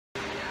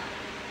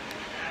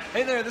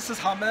Hey there, this is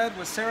Hamed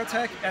with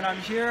Saratech, and I'm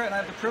here and I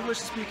have the privilege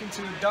of speaking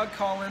to Doug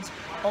Collins,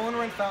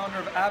 owner and founder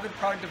of Avid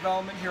Product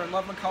Development here in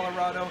Loveland,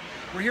 Colorado.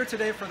 We're here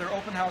today for their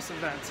open house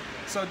event.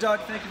 So Doug,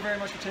 thank you very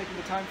much for taking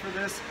the time for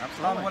this.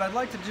 Absolutely. What I'd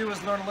like to do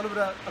is learn a little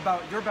bit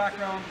about your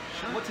background,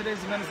 what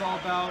today's event is all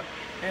about,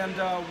 and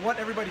what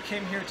everybody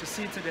came here to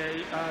see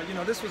today. You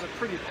know, this was a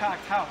pretty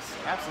packed house.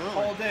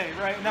 Absolutely. All day,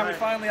 right? Now we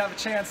finally have a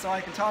chance so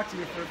I can talk to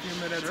you for a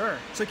few minutes. Sure.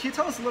 So can you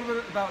tell us a little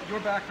bit about your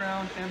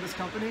background and this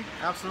company?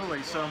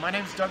 Absolutely. So my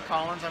name is Doug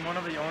Collins. I'm one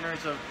of the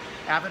owners of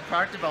Avid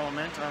Product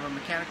Development. I'm a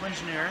mechanical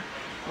engineer.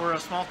 We're a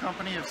small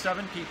company of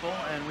 7 people,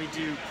 and we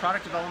do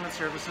product development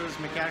services,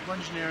 mechanical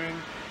engineering,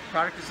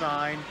 product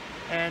design,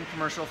 and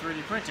commercial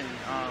 3D printing.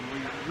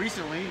 We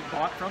recently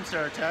bought from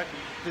Saratech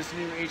this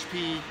new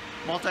HP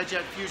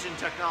multi-jet fusion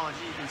technology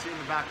you can see in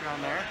the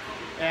background there.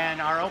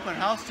 And our open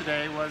house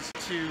today was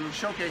to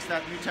showcase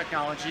that new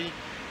technology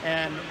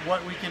and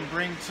what we can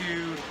bring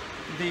to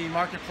the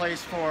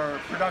marketplace for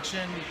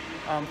production,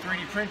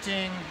 3D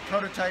printing,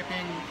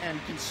 prototyping, and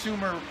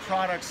consumer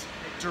products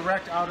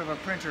direct out of a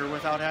printer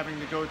without having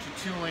to go to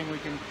tooling. We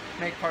can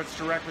make parts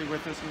directly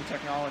with this new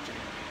technology.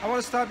 I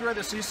want to stop you right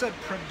there. So you said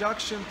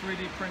production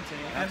 3D printing.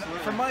 Absolutely.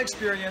 And from my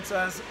experience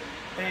as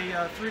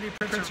a 3D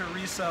printer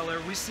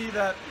reseller, we see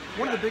that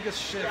one of the biggest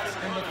shifts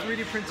in the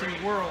 3D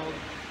printing world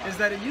is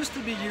that it used to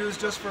be used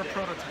just for a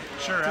prototype.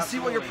 Sure, to absolutely. see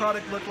what your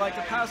product looked like,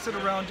 to pass it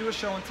around, do a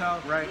show and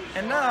tell. Right.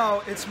 And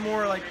now it's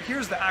more like,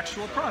 here's the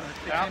actual product.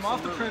 It came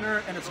off the Absolutely.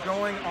 printer and it's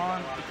going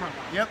on the printer.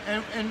 Yep,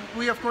 and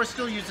we of course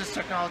still use this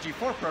technology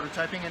for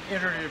prototyping and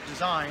iterative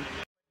design.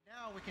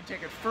 Now we can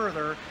take it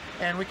further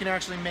and we can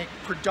actually make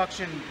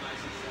production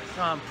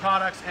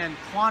products and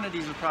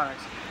quantities of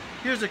products.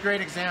 Here's a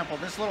great example.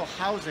 This little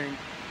housing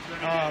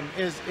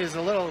is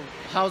a little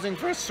housing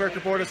for a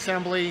circuit board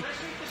assembly.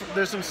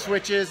 There's some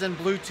switches and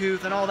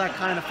Bluetooth and all that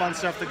kind of fun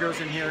stuff that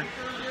goes in here.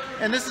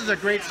 And this is a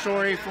great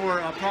story for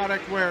a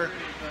product where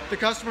the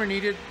customer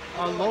needed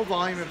a low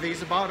volume of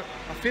these, about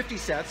a 50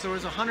 sets, so it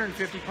was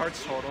 150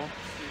 parts total.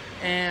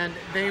 And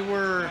they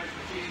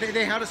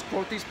had us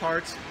quote these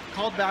parts,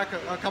 called back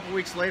a couple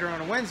weeks later on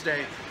a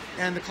Wednesday,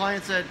 and the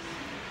client said,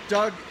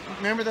 Doug,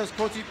 remember those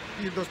quotes,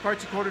 those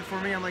parts you quoted for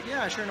me? I'm like,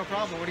 yeah, sure, no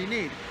problem. What do you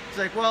need? He's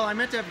like, well, I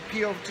meant to have a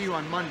PO to you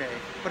on Monday,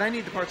 but I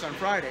need the parts on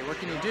Friday. What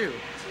can you do?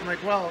 I'm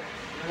like, well,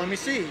 let me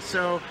see.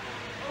 So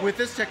with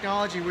this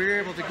technology, we were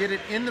able to get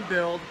it in the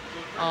build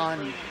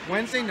on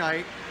Wednesday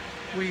night.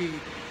 We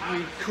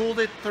cooled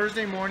it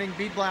Thursday morning,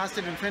 bead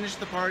blasted and finished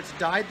the parts,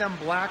 dyed them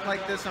black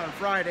like this on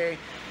Friday.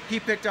 He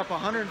picked up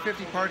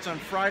 150 parts on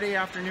Friday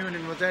afternoon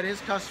and was at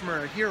his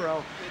customer, a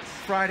hero,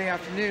 Friday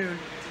afternoon,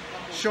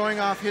 showing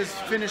off his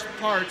finished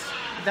parts.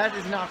 That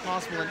is not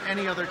possible in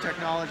any other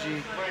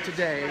technology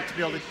today, to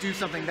be able to do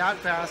something that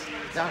fast,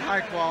 that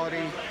high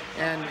quality,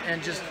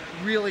 and just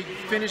really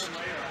finished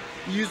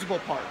usable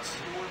parts.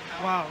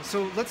 Wow,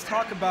 so let's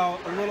talk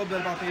about a little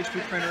bit about the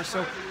HP printer.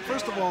 So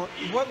first of all,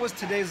 what was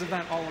today's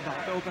event all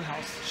about, the open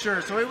house?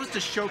 Sure, so it was to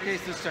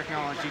showcase this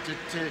technology,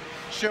 to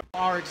show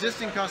our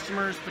existing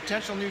customers,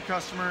 potential new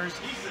customers,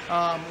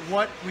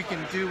 what we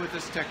can do with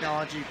this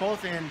technology,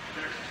 both in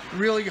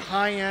really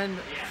high-end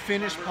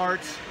finished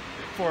parts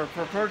for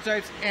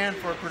prototypes and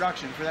for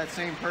production for that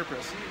same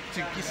purpose,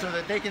 so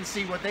that they can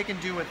see what they can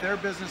do with their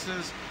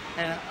businesses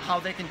and how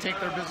they can take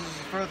their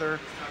businesses further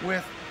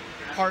with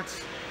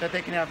parts that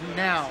they can have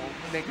now.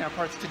 They can have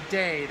parts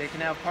today, they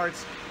can have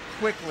parts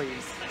quickly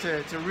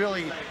to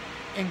really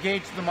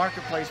engage the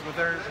marketplace with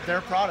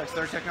their products,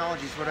 their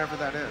technologies, whatever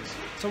that is.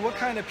 So what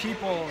kind of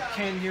people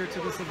came here to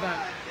this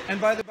event? And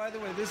by the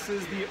way, this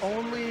is the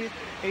only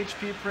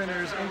HP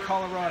printers in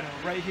Colorado,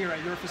 right here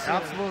at your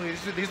facility.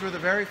 Absolutely. These were the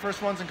very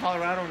first ones in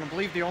Colorado, and I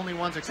believe the only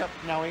ones, except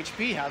now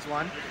HP has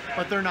one,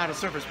 but they're not a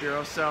service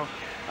bureau. So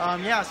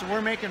yeah, so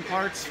we're making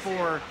parts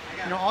for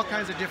all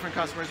kinds of different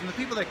customers. And the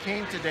people that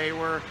came today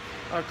were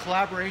a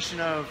collaboration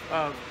of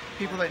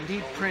people that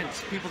need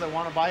prints, people that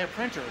want to buy a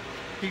printer,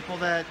 people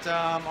that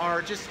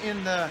are just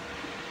in the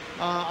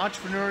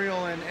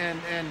entrepreneurial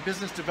and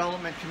business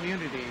development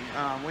community.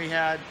 We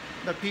had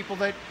the people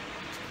that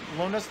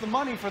loaned us the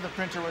money for the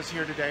printer was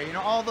here today.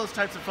 All those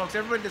types of folks,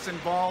 everybody that's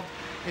involved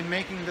in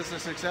making this a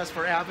success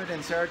for Avid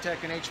and Saratech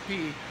and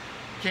HP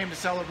came to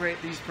celebrate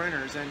these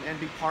printers and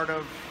be part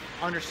of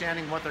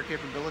understanding what their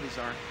capabilities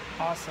are.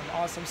 Awesome,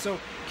 awesome. So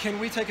can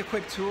we take a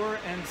quick tour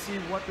and see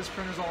what this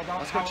printer is all about?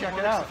 Let's go check it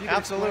works? out. If you could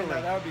explain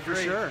Absolutely. that would be great.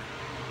 For sure.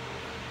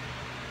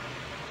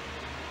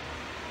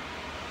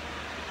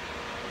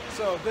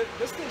 So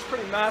this thing's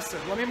pretty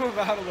massive. Let me move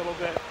out a little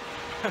bit.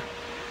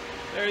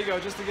 There you go,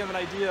 just to give an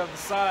idea of the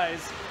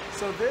size.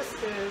 So this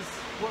is,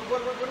 what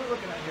are we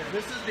looking at here?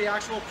 This is the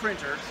actual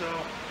printer. So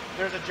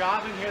there's a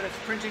job in here that's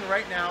printing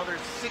right now. There's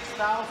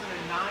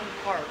 6,009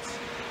 parts,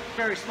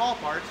 very small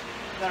parts,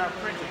 that are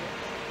printing.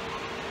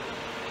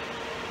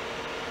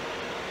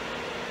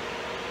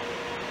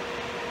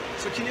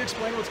 So can you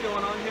explain what's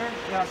going on here?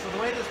 Yeah, so the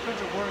way this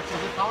printer works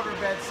is a powder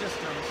bed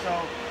system. So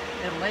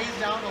it lays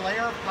down a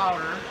layer of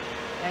powder,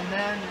 and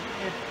then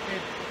it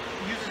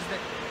uses the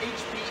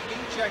HP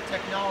inkjet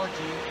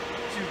technology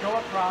to go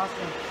across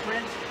and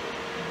print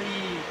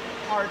the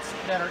parts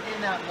that are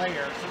in that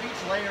layer. So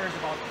each layer is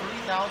about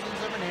 0.03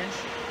 of an inch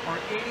or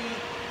 80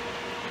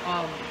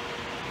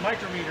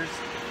 micrometers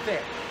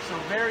thick, so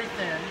very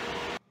thin.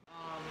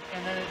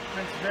 And then it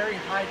prints very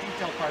high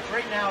detail parts.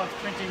 Right now it's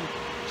printing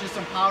just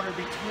some powder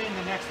between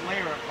the next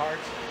layer of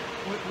parts.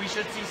 We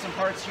should see some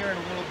parts here in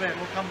a little bit.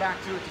 We'll come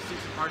back to it to see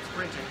some parts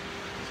printing.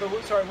 So,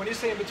 sorry, when you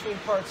say in between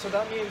parts, so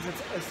that means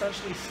it's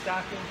essentially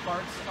stacking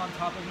parts on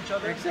top of each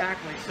other?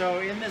 Exactly. So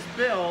in this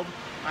build,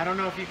 I don't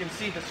know if you can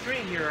see the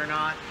screen here or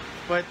not,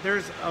 but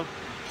there's a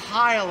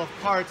pile of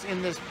parts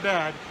in this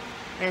bed.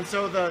 And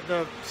so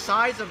the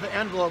size of the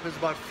envelope is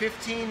about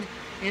 15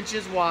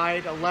 inches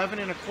wide,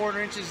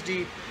 11¼ inches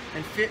deep,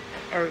 and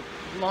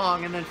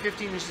long, and then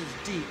 15 inches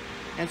deep.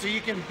 And so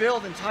you can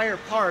build entire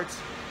parts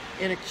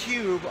in a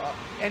cube,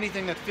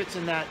 anything that fits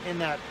in that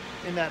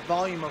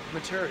volume of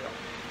material.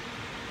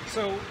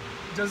 So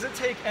does it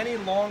take any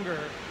longer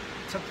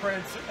to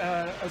print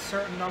a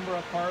certain number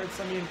of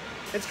parts? I mean,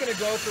 it's going to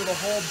go through the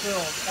whole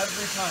build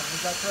every time,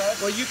 is that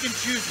correct? Well, you can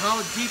choose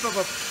how deep of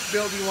a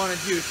build you want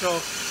to do.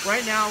 So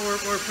right now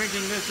we're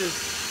printing this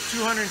as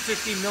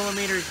 260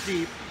 millimeters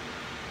deep,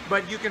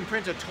 but you can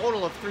print a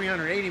total of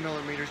 380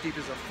 millimeters deep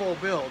as a full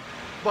build.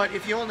 But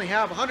if you only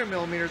have 100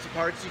 millimeters of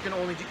parts, you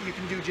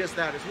can do just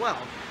that as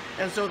well.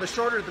 And so the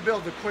shorter the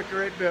build, the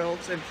quicker it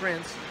builds and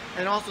prints,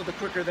 and also the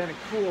quicker then it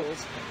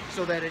cools,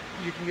 so that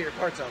you can get your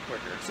parts out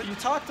quicker. So you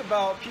talked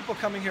about people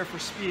coming here for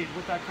speed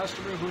with that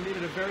customer who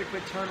needed a very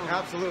quick turnaround.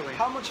 Absolutely.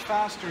 How much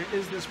faster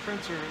is this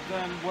printer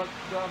than what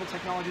the other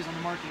technologies on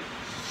the market?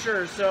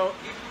 Sure. So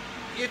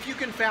if you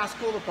can fast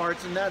cool the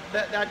parts, and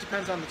that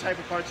depends on the type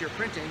of parts you're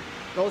printing,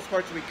 those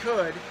parts we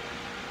could.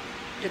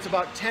 It's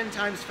about 10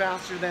 times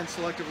faster than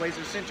selective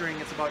laser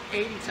sintering. It's about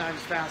 80 times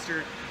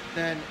faster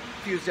than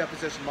fused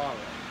deposition modeling.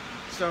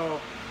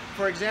 So,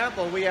 for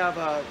example, we have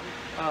a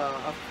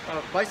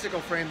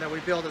bicycle frame that we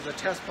build as a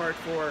test part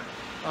for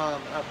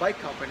a bike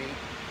company,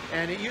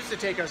 and it used to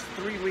take us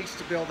 3 weeks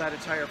to build that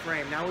entire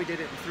frame. Now we did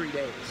it in 3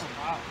 days. Oh,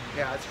 wow.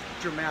 Yeah, it's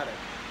dramatic.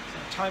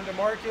 So time to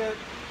market.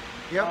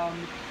 Yep.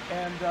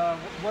 And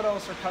what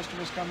else are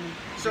customers coming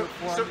so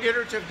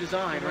iterative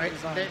design, right?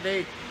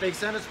 Design. They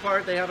send us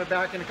part, they have it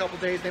back in a couple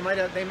days. They might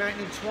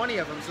need 20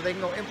 of them, so they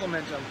can go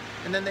implement them,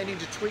 and then they need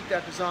to tweak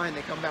that design.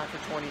 They come back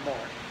for 20 more.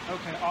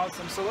 Okay,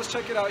 awesome. So let's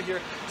check it out here.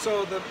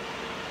 So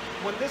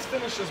when this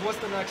finishes, what's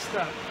the next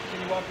step?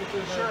 Can you walk me through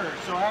that? Sure.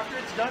 So after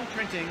it's done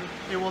printing,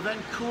 it will then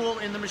cool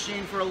in the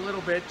machine for a little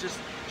bit, just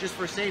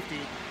for safety.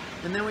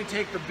 And then we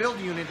take the build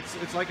unit.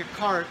 It's like a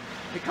cart.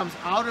 It comes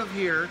out of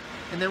here,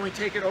 and then we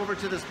take it over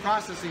to this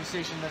processing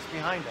station that's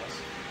behind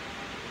us.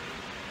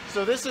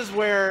 So this is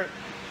where,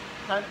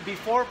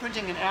 before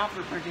printing and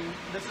after printing,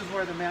 this is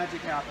where the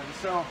magic happens.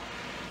 So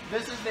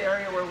this is the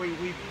area where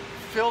we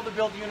fill the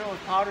build unit with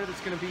powder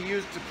that's going to be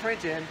used to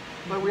print in,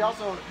 but we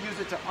also use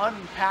it to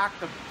unpack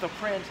the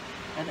print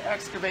and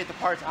excavate the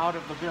parts out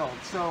of the build.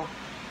 So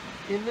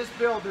in this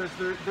build,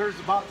 there's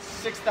about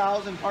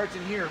 6,000 parts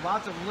in here,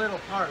 lots of little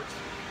parts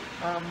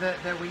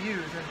that we use.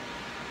 And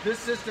this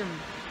system,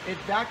 it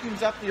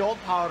vacuums up the old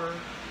powder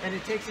and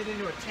it takes it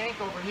into a tank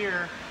over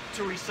here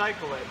to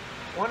recycle it.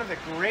 One of the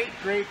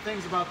great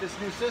things about this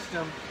new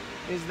system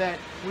is that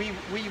we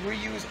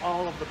reuse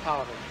all of the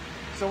powder.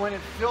 So when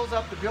it fills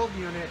up the build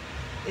unit,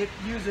 it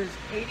uses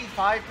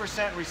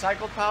 85%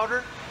 recycled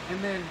powder and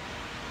then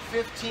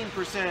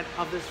 15%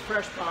 of this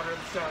fresh powder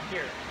that's down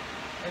here.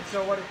 And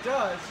so what it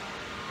does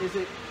is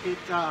it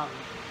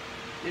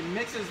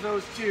mixes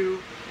those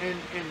two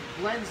and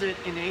blends it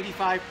in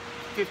 85-15%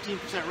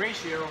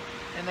 ratio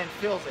and then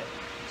fills it.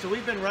 So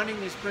we've been running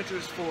these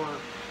printers for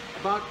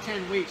about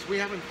 10 weeks. We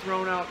haven't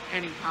thrown out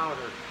any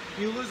powder.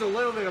 You lose a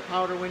little bit of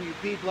powder when you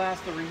bead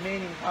blast the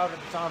remaining powder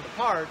that's on the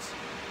parts,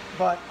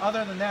 but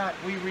other than that,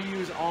 we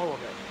reuse all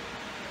of it.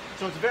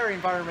 So it's very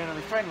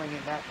environmentally friendly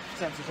in that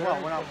sense as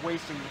well. We're not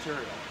wasting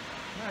material.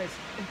 Nice.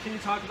 And can you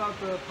talk about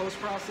the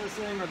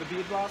post-processing or the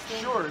bead blasting?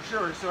 Sure.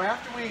 So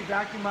after we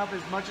vacuum up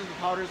as much of the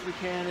powder as we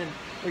can and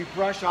we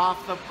brush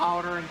off the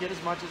powder and get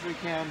as much as we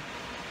can,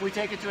 we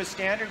take it to a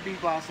standard bead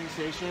blasting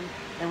station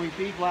and we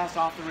bead blast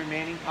off the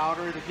remaining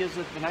powder. That gives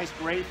it the nice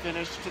gray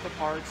finish to the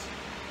parts.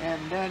 And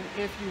then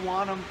if you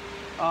want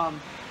them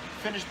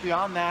finished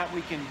beyond that,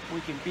 we can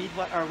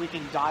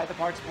dye the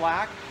parts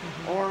black,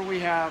 or we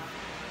have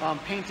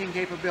painting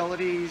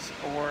capabilities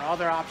or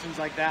other options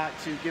like that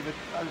to give it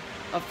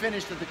a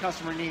finish that the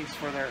customer needs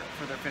for their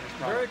finished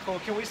product. Very cool.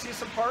 Can we see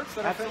some parts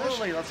that are finished?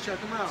 Absolutely. Let's check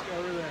them out. Let's go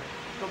over there.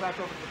 Go back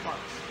over to the parts.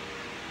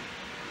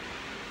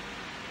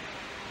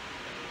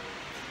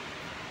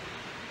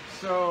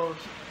 So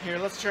here,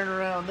 let's turn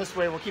around this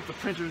way. We'll keep the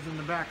printers in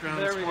the background.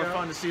 There it's more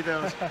fun to see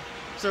those.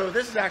 So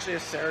this is actually a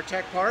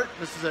Saratech part.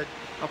 This is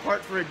a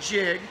part for a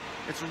jig.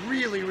 It's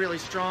really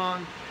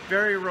strong,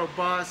 very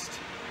robust.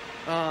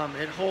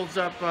 It holds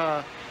up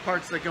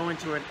parts that go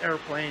into an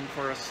airplane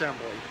for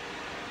assembly.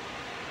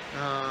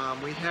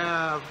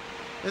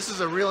 This is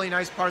a really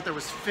nice part that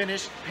was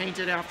finished,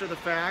 painted after the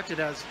fact. It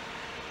has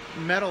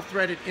metal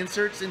threaded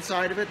inserts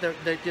inside of it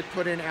that get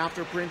put in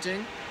after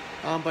printing.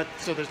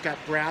 So there's got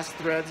brass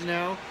threads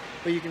now.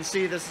 but you can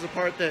see this is a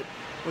part that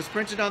was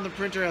printed on the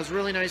printer, has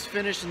really nice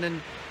finish, and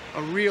then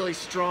a really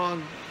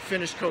strong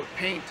finish coat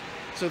paint,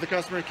 so the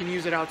customer can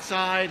use it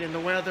outside in the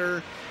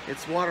weather.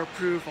 It's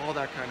waterproof, all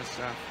that kind of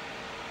stuff.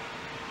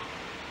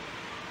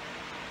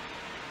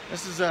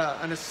 This is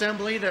an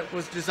assembly that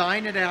was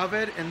designed at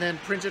Avid and then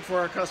printed for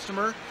our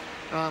customer.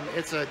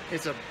 It's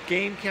a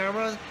game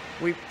camera.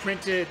 We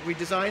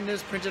designed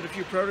this, printed a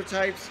few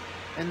prototypes,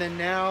 and then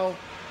now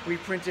we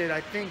printed, I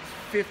think,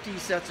 50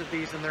 sets of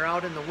these, and they're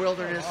out in the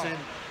wilderness. Oh, wow.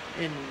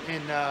 in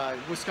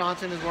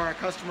Wisconsin is where our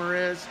customer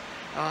is,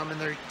 and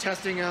they're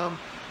testing them.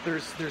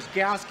 There's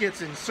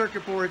gaskets and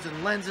circuit boards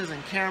and lenses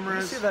and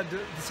cameras. You see that?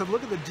 So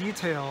look at the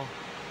detail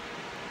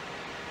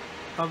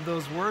of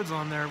those words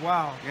on there.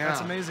 Wow, yeah.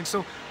 That's amazing.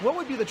 So what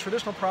would be the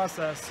traditional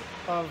process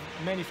of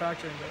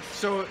manufacturing this?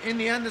 So in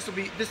the end,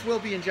 this will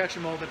be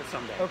injection molded at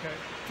someday. Okay.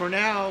 For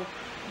now,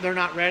 they're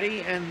not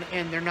ready, and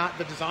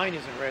the design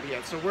isn't ready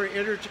yet. So we're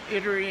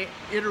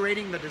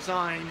iterating the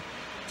design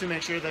to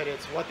make sure that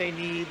it's what they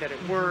need, that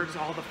it works,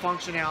 all the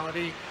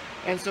functionality.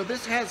 And so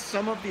this has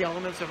some of the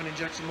elements of an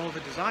injection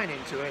molded design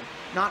into it,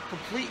 not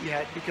complete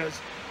yet because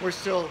we're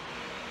still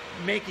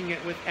making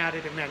it with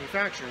additive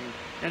manufacturing.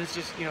 And it's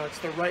just, it's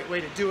the right way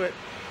to do it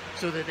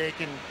so that they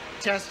can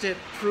test it,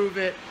 prove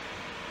it.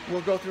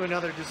 We'll go through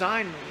another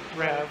design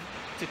rev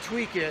to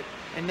tweak it,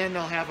 and then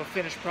they'll have a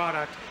finished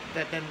product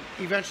that then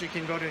eventually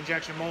can go to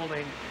injection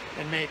molding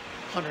and make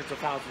hundreds of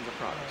thousands of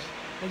products.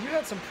 And you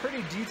had some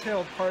pretty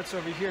detailed parts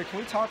over here. Can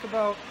we talk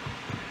about,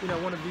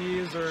 one of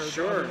these or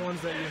Sure. the ones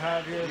that you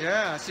have here?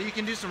 Yeah, so you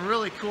can do some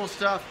really cool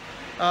stuff.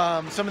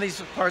 Some of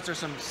these parts are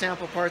some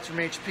sample parts from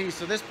HP.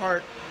 So this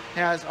part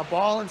has a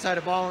ball inside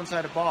a ball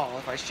inside a ball.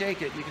 If I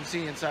shake it, you can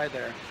see inside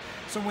there.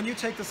 So when you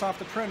take this off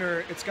the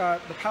printer, it's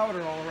got the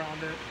powder all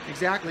around it.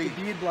 Exactly. You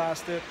bead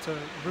blast it to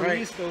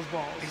release those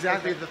balls.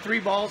 Exactly. Okay. The 3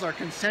 balls are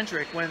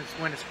concentric when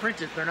it's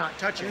printed. They're not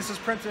touching. And this is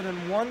printed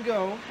in one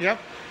go. Yep.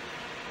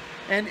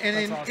 And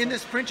Awesome. in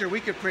this printer,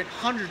 we could print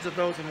hundreds of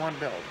those in one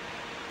build.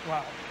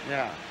 Wow.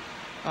 Yeah.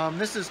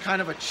 This is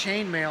kind of a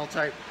chainmail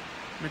type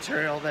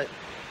material that,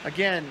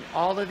 again,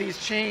 all of these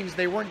chains,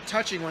 they weren't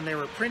touching when they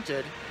were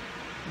printed,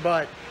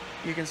 but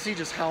you can see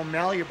just how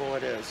malleable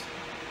it is.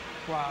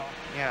 Wow.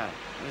 Yeah.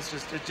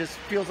 It just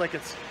feels like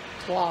it's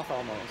cloth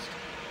almost.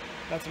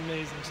 That's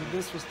amazing. So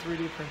this was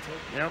 3D printed.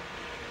 Yep.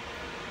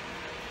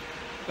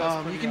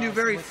 That's you can do awesome.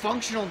 very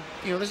functional,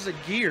 this is a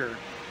gear,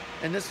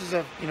 and this is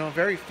a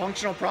very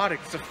functional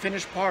product. It's a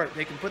finished part.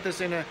 They can put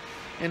this in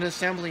an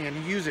assembly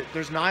and use it.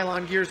 There's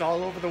nylon gears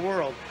all over the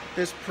world.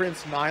 This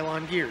prints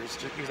nylon gears,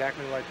 just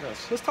exactly like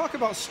this. Let's talk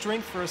about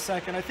strength for a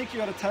second. I think you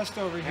had a test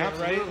over here,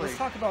 Absolutely. right? Let's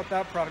talk about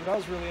that product. That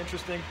was really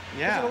interesting.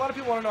 Yeah. Because a lot of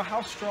people want to know,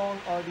 how strong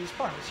are these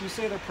parts? You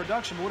say they're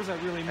production, but what does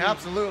that really mean?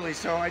 Absolutely.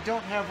 So I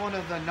don't have one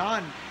of the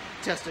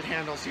non-tested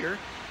handles here,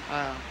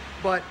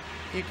 but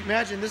you can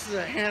imagine this is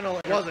a handle.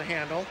 It was a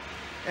handle,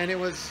 and it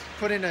was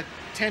put in a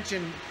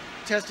tension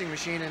testing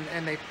machine,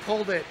 and they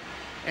pulled it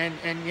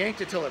and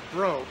yanked it till it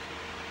broke,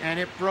 and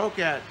it broke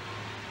at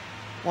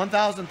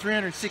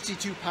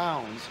 1,362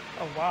 pounds.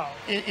 Oh, wow.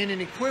 In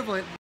an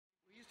equivalent,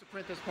 we used to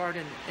print this part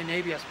in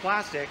ABS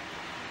plastic,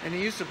 and it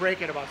used to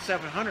break at about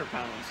 700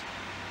 pounds.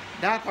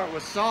 That part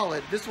was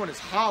solid. This one is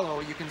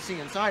hollow. You can see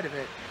inside of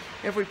it.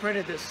 If we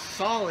printed this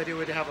solid, it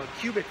would have a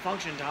cubic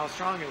function to how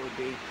strong it would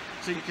be.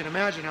 So you can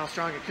imagine how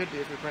strong it could be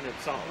if we printed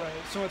it solid. Right.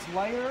 So it's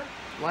lighter,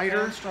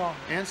 Lighter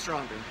and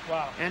stronger.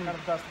 Wow. And kind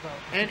of best of both.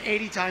 And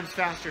 80 times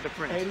faster to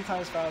print. 80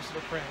 times faster to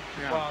print.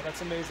 Yeah. Wow,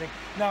 that's amazing.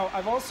 Now,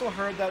 I've also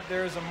heard that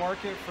there's a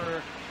market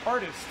for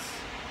artists,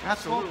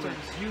 Absolutely.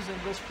 sculptors, using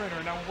this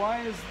printer. Now,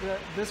 why is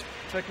this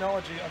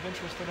technology of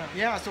interest to them?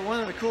 Yeah, so one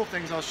of the cool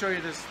things, I'll show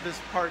you this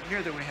part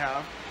here that we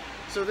have.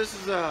 So this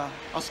is a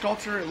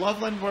sculpture at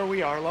Loveland, where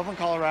we are. Loveland,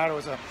 Colorado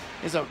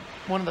is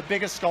one of the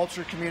biggest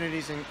sculpture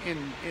communities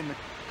in the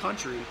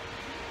country.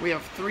 We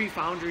have 3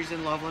 foundries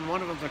in Loveland.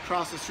 One of them's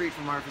across the street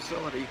from our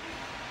facility.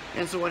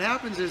 And so what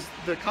happens is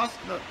the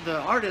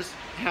artist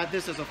had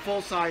this as a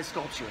full-size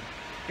sculpture.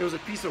 It was a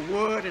piece of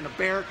wood and a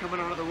bear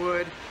coming out of the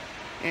wood.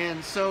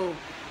 And so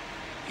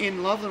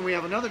in Loveland, we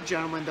have another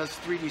gentleman that does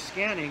 3D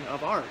scanning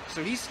of art.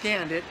 So he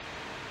scanned it,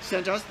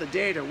 sent us the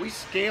data, we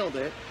scaled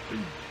it,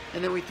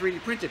 and then we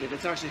 3D printed it.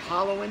 It's actually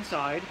hollow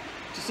inside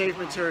to save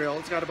material.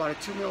 It's got about a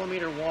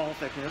 2mm wall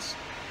thickness.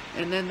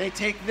 And then they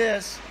take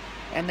this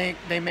and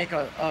they make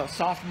a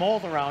soft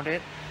mold around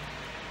it.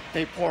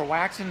 They pour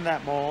wax into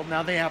that mold.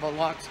 Now they have an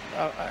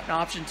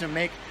option to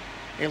make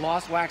a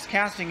lost wax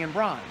casting in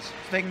bronze.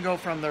 So they can go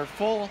from their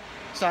full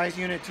size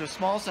unit to a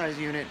small size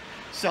unit,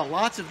 sell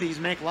lots of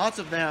these, make lots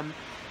of them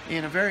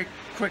in a very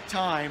quick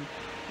time,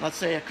 let's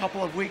say a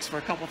couple of weeks for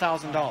a couple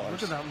 $1,000s.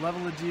 Look at that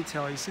level of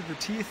detail. You see the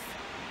teeth?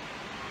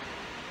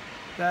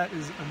 That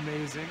is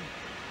amazing.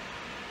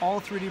 All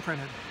 3D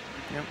printed.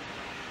 Yep.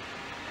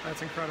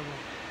 That's incredible.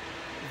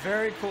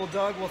 Very cool,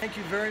 Doug. Well, thank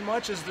you very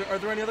much. Are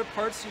there any other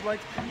parts you'd like?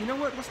 You know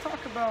what? Let's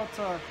talk about.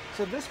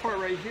 So this part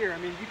right here. I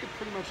mean, you could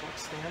pretty much like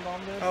stand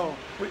on this. Oh,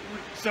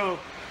 so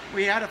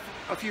we had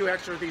a few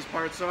extra of these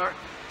parts. So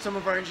some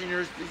of our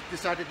engineers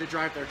decided to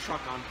drive their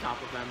truck on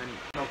top of them, and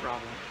no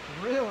problem.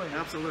 Really?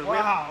 Absolutely.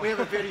 Wow. We have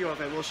a video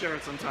of it. We'll share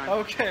it sometime.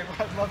 Okay,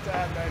 well, I'd love to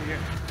add that here.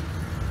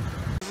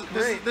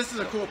 This is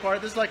a cool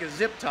part. This is like a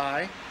zip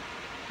tie,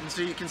 and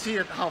so you can see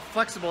how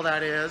flexible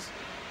that is,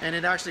 and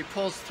it actually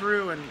pulls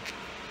through and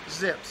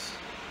zips.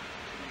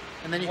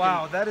 And then you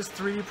that is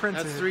 3D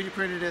printed. That's 3D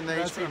printed in the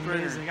HP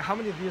printer. Amazing. How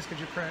many of these could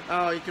you print?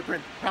 Oh, you could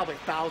print probably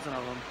 1,000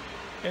 of them.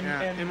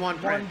 In one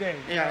print. Day.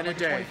 Yeah, in like a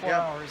day. 24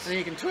 hours. And then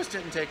you can twist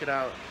it and take it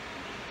out.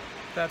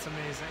 That's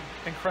amazing.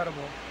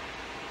 Incredible.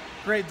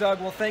 Great, Doug.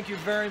 Well, thank you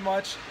very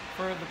much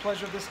for the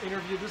pleasure of this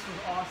interview. This was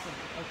awesome.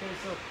 Okay,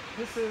 so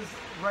this is,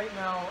 right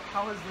now,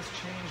 how has this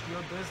changed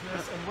your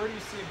business, and where do you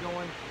see it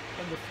going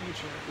in the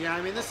future? Yeah,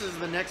 I mean, this is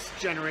the next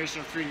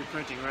generation of 3D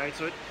printing, right?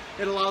 So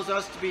it allows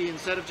us to be,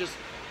 instead of just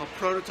a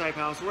prototype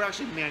house, we're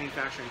actually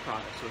manufacturing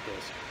products with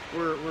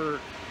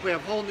this. We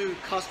have a whole new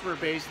customer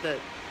base that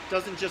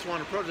doesn't just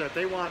want a prototype,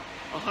 they want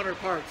 100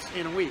 parts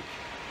in a week,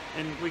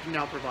 and we can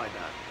now provide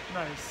that.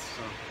 Nice.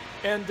 So.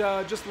 And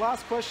just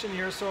last question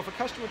here. So if a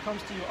customer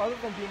comes to you, other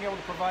than being able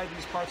to provide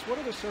these parts, what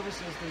other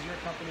services does your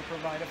company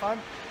provide? If I'm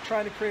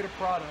trying to create a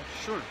product,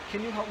 sure,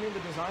 can you help me in the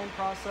design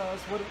process?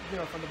 What,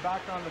 from the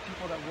background of the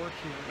people that work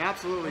here?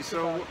 Absolutely.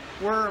 So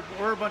we're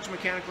a bunch of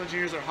mechanical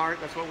engineers at heart.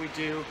 That's what we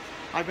do.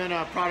 I've been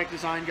a product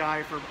design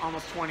guy for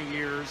almost 20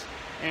 years,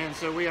 and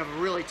so we have a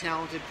really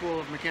talented pool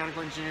of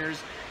mechanical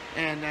engineers.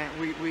 And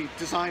we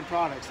design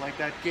products like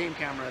that game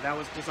camera that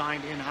was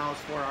designed in-house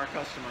for our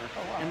customer.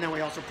 Oh, wow. And then we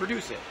also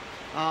produce it.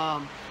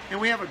 And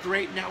we have a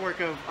great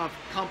network of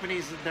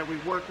companies that we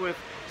work with,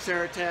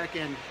 Saratech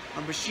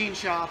and machine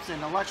shops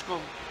and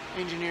electrical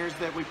engineers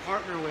that we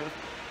partner with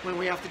when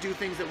we have to do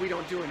things that we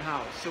don't do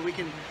in-house. So we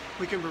can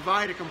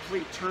provide a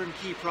complete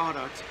turnkey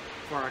product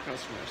for our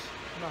customers.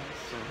 Nice.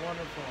 So,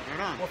 wonderful. Right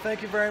on. Well,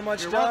 thank you very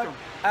much, You're Doug. welcome.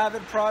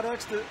 Avid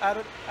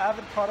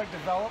Product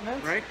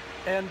Development. Right.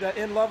 And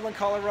in Loveland,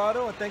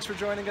 Colorado. And thanks for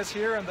joining us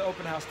here on the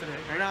Open House today.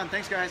 Right on.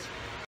 Thanks, guys.